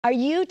Are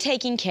you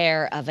taking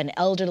care of an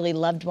elderly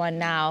loved one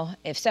now?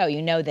 If so,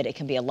 you know that it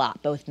can be a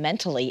lot, both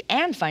mentally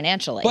and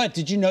financially. But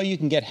did you know you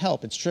can get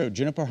help? It's true.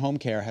 Juniper Home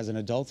Care has an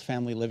adult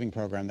family living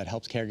program that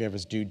helps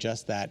caregivers do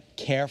just that,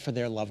 care for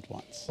their loved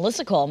ones.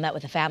 Melissa Cole met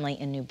with a family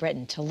in New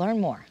Britain to learn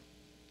more.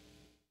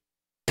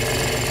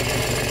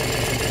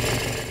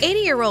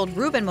 80-year-old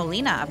Ruben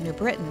Molina of New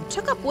Britain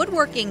took up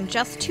woodworking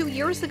just 2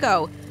 years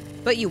ago.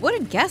 But you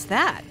wouldn't guess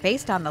that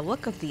based on the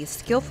look of these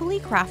skillfully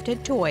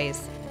crafted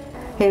toys.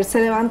 Él se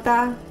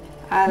levanta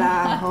a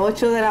las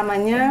 8 de la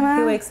mañana.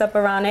 He wakes up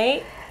around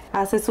 8.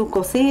 Hace sus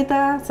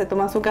cositas, se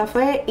toma su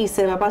café y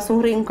se va para su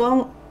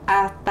rincón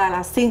hasta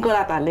las 5 de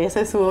la tarde.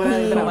 Esa es su hora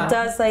de trabajo. He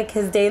does like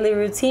his daily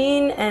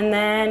routine, and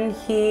then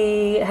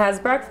he has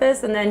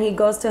breakfast, and then he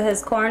goes to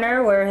his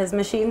corner where his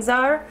machines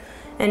are,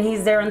 and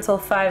he's there until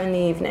 5 in the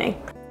evening.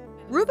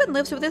 Ruben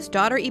lives with his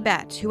daughter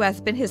Yvette, who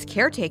has been his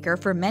caretaker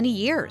for many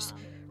years.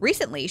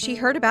 Recently, she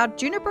heard about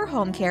Juniper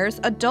Home Care's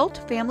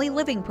adult family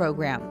living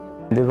program.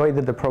 The way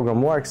that the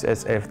program works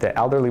is if the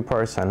elderly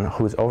person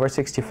who's over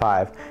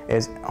 65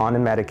 is on a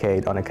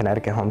Medicaid, on a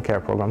Connecticut Home Care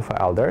program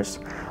for elders,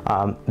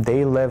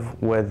 they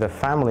live with a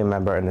family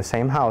member in the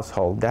same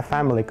household. That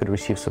family could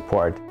receive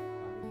support.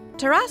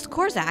 Taras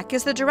Korzak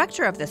is the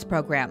director of this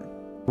program.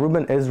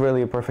 Ruben is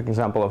really a perfect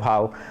example of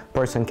how a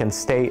person can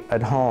stay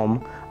at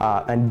home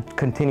and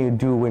continue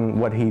doing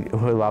what he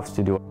loves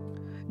to do.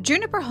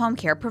 Juniper Home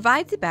Care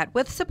provides Yvette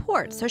with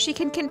support so she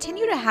can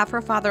continue to have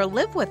her father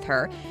live with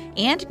her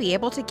and be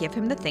able to give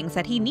him the things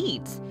that he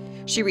needs.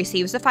 She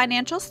receives a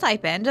financial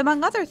stipend,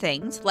 among other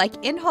things, like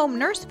in-home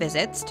nurse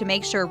visits to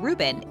make sure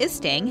Ruben is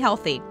staying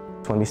healthy.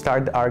 When we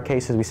start our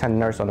cases, we send a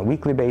nurse on a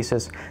weekly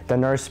basis. The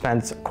nurse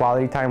spends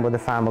quality time with the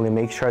family,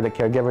 make sure the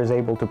caregiver is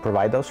able to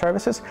provide those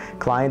services.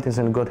 Client is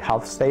in good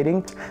health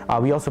stating.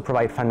 We also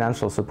provide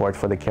financial support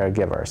for the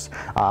caregivers.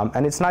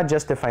 And it's not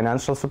just the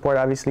financial support,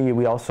 obviously.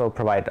 We also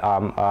provide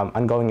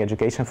ongoing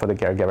education for the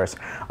caregivers.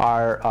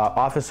 Our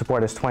office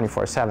support is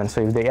 24/7,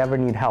 so if they ever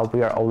need help,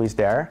 we are always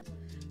there.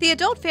 The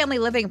Adult Family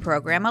Living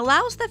Program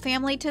allows the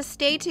family to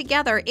stay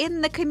together in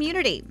the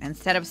community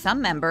instead of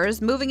some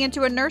members moving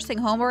into a nursing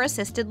home or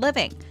assisted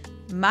living.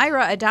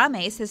 Myra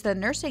Adames is the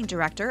nursing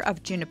director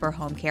of Juniper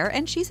Home Care,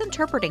 and she's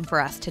interpreting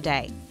for us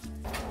today.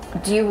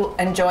 Do you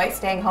enjoy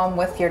staying home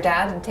with your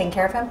dad and taking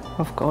care of him?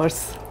 Of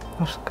course,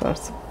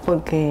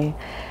 porque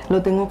lo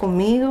tengo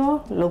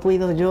conmigo, lo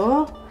cuido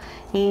yo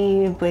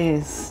y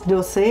pues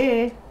yo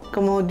sé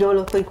cómo yo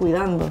lo estoy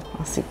cuidando,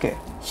 así que.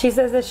 She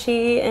says that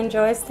she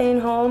enjoys staying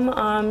home.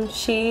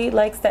 She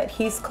likes that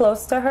he's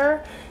close to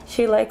her.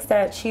 She likes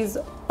that she's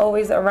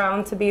always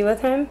around to be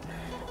with him,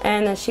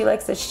 and that she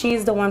likes that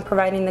she's the one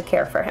providing the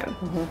care for him.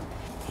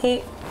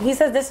 Mm-hmm. He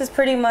says this is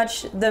pretty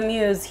much the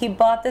muse. He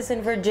bought this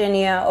in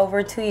Virginia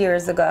over 2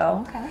 years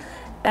ago. Okay.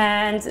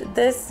 And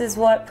this is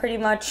what pretty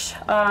much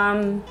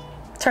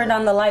turned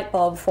on the light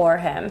bulb for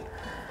him.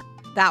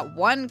 That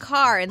one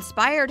car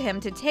inspired him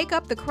to take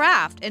up the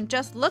craft, and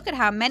just look at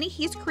how many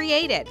he's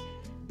created.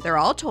 They're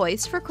all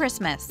toys for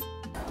Christmas.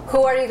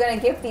 Who are you going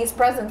to give these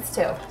presents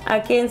to? ¿A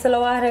quién se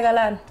lo vas a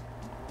regalar?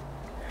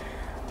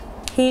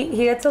 He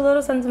gets a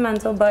little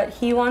sentimental, but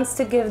he wants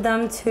to give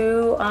them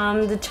to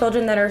the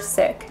children that are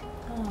sick.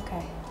 Oh,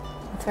 okay.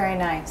 That's very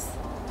nice.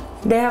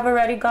 They have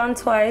already gone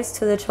twice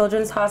to the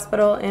Children's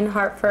Hospital in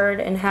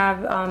Hartford and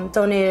have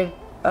donated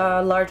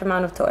a large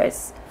amount of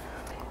toys.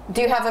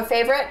 Do you have a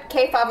favorite?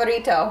 ¿Qué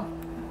favorito?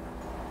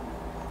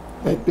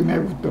 Este me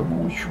gustó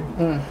mucho.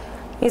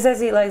 He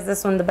says he likes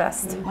this one the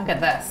best. Look at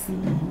this.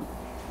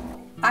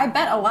 I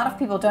bet a lot of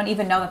people don't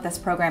even know that this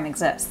program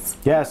exists.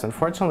 Yes,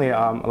 unfortunately,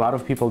 a lot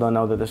of people don't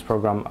know that this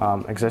program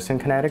exists in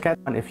Connecticut.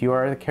 And if you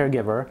are a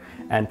caregiver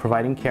and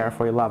providing care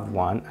for your loved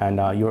one, and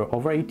you're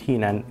over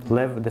 18 and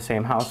live in the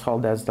same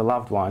household as the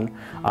loved one,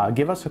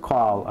 give us a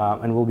call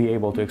and we'll be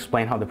able to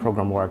explain how the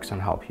program works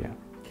and help you.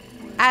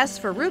 As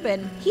for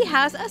Ruben, he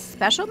has a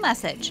special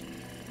message.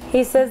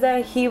 He says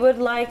that he would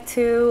like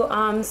to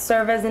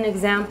serve as an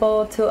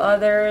example to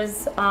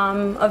others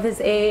of his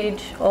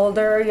age,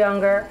 older or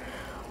younger,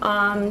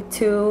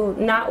 to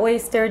not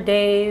waste their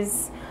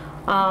days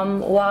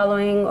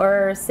wallowing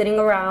or sitting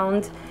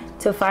around,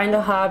 to find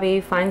a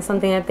hobby, find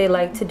something that they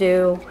like to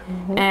do,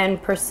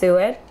 and pursue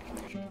it.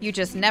 You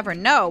just never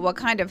know what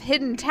kind of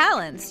hidden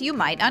talents you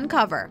might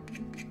uncover.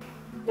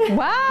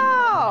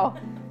 Wow!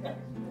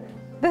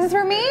 This is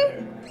for me?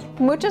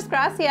 Muchas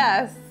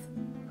gracias.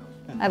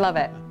 I love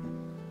it.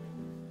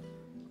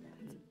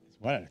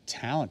 What a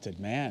talented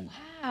man.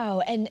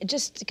 Wow, and it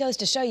just goes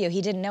to show you,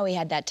 he didn't know he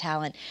had that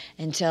talent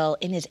until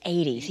in his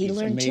 80s. He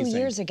learned amazing. 2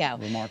 years ago.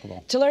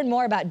 Remarkable. To learn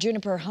more about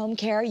Juniper Home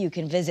Care, you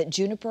can visit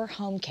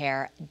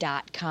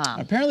juniperhomecare.com.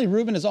 Apparently,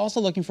 Ruben is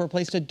also looking for a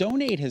place to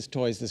donate his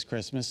toys this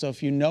Christmas. So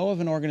if you know of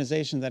an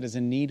organization that is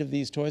in need of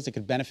these toys that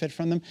could benefit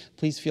from them,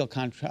 please feel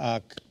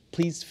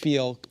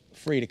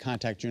free to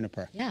contact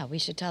Juniper. Yeah, we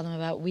should tell them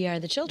about We Are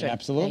the Children.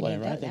 Absolutely,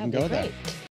 right? They can go there.